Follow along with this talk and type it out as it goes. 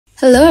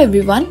Hello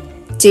everyone,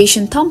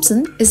 Jason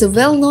Thompson is a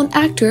well-known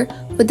actor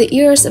with the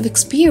years of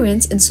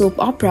experience in soap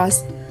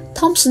operas.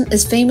 Thompson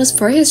is famous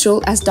for his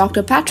role as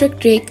Dr. Patrick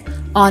Drake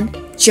on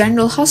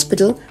General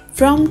Hospital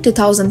from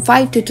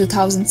 2005 to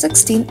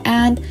 2016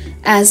 and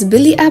as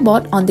Billy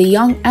Abbott on The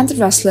Young and the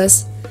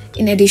Restless.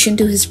 In addition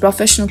to his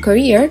professional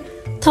career,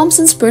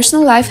 Thompson's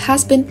personal life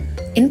has been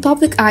in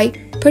public eye,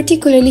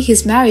 particularly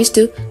his marriage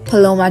to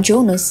Paloma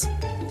Jonas.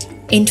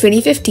 In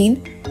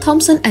 2015,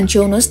 Thompson and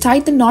Jonas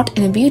tied the knot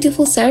in a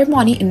beautiful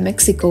ceremony in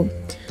Mexico.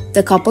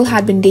 The couple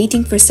had been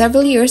dating for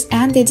several years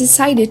and they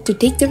decided to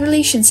take their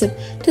relationship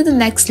to the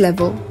next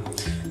level.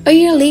 A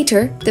year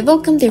later, they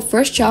welcomed their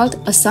first child,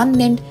 a son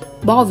named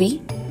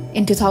Bowie.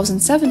 In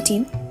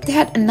 2017, they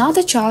had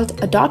another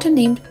child, a daughter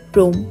named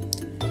Rome.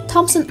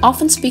 Thompson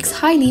often speaks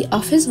highly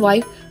of his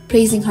wife,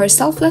 praising her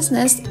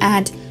selflessness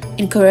and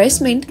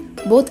encouragement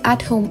both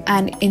at home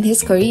and in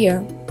his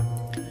career.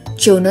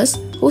 Jonas,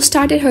 who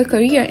started her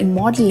career in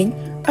modeling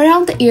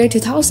around the year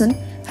 2000,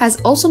 has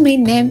also made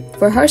a name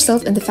for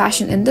herself in the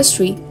fashion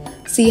industry.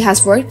 She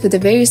has worked with the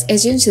various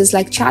agencies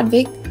like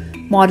Chadwick,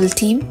 Model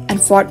Team,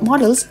 and Ford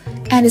Models,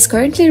 and is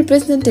currently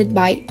represented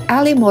by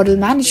LA Model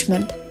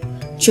Management.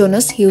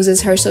 Jonas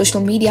uses her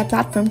social media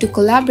platform to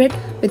collaborate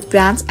with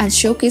brands and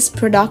showcase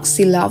products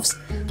she loves,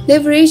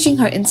 leveraging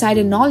her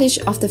insider knowledge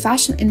of the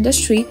fashion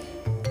industry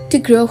to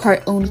grow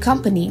her own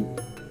company.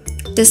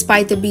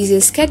 Despite the busy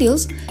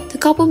schedules, the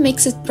couple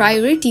makes it a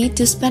priority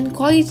to spend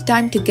quality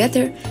time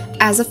together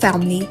as a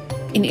family.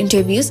 In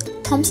interviews,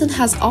 Thompson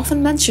has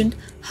often mentioned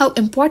how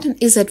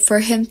important is it for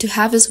him to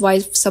have his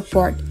wife's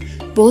support,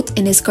 both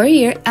in his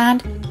career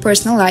and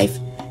personal life.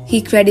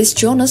 He credits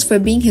Jonas for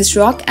being his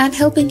rock and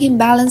helping him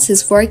balance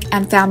his work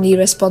and family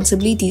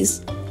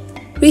responsibilities.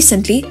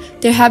 Recently,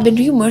 there have been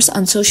rumors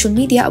on social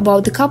media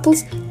about the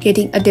couples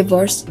getting a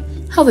divorce.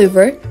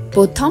 However,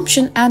 both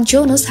Thompson and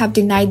Jonas have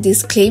denied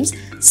these claims,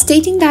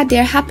 stating that they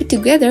are happy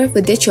together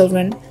with their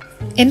children.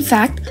 In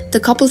fact, the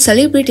couple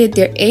celebrated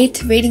their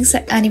 8th wedding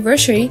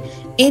anniversary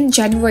in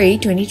January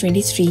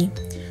 2023.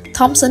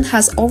 Thompson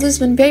has always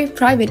been very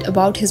private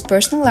about his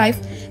personal life,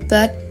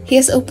 but he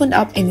has opened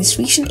up in his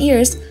recent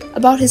years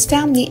about his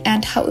family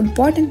and how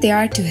important they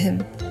are to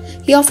him.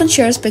 He often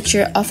shares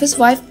pictures of his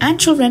wife and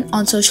children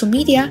on social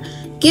media,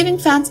 giving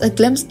fans a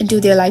glimpse into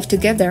their life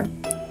together.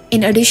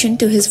 In addition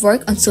to his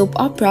work on soap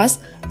operas,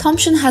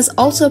 Thompson has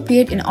also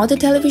appeared in other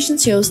television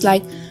shows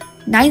like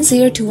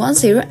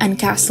 90210 and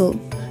Castle.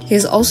 He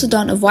has also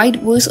done a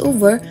wide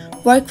voiceover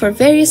work for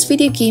various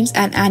video games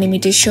and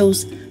animated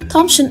shows.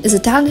 Thompson is a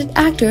talented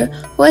actor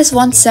who has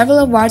won several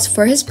awards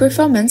for his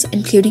performance,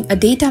 including a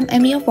Daytime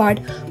Emmy Award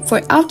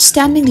for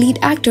Outstanding Lead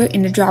Actor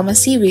in a Drama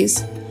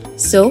Series.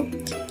 So,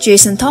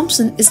 Jason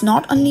Thompson is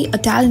not only a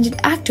talented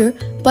actor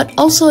but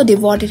also a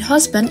devoted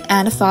husband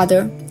and a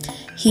father.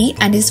 He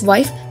and his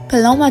wife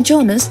Paloma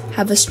Jonas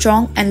have a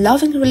strong and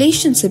loving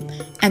relationship,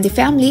 and the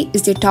family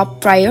is their top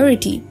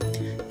priority.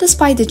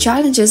 Despite the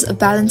challenges of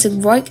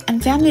balancing work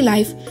and family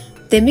life,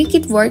 they make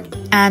it work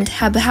and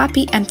have a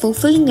happy and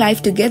fulfilling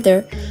life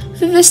together.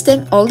 We wish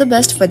them all the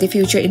best for their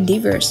future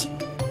endeavors.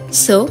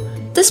 So,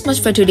 this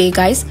much for today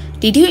guys.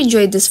 Did you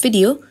enjoy this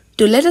video?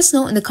 Do let us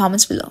know in the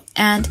comments below.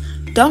 And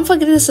don't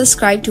forget to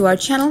subscribe to our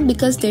channel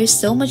because there is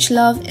so much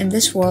love in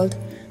this world.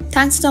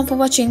 Thanks again for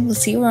watching. We'll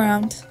see you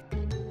around.